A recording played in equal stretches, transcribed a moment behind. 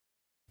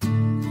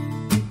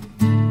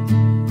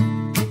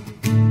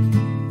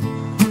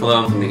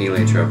Hello from the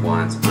Helioscope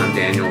Wines. I'm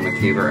Daniel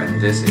McKeever,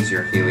 and this is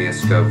your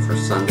Helioscope for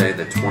Sunday,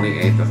 the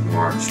 28th of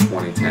March,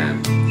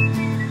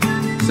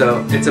 2010.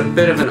 So it's a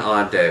bit of an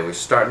odd day. We're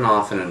starting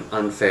off in an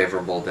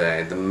unfavorable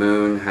day. The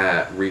moon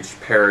had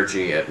reached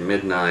perigee at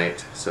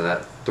midnight, so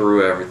that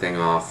threw everything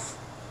off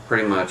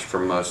pretty much for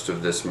most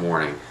of this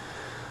morning.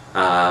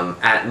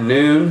 At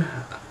noon,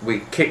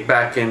 we kick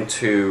back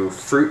into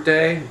fruit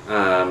day,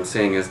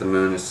 seeing as the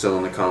moon is still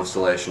in the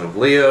constellation of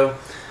Leo.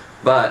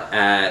 But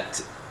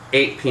at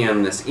 8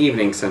 p.m. this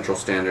evening, Central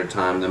Standard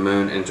Time, the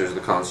moon enters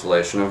the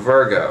constellation of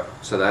Virgo.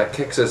 So that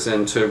kicks us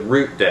into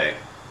root day.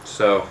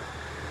 So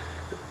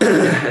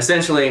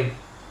essentially,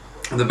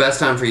 the best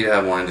time for you to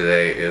have wine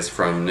today is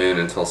from noon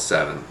until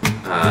 7.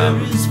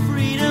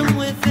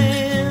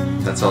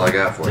 That's all I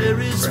got for you.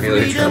 For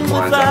Helioscope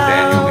Wines, I'm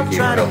Daniel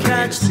McKeever, helping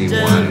you to see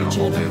wine in a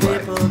whole new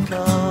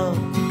light.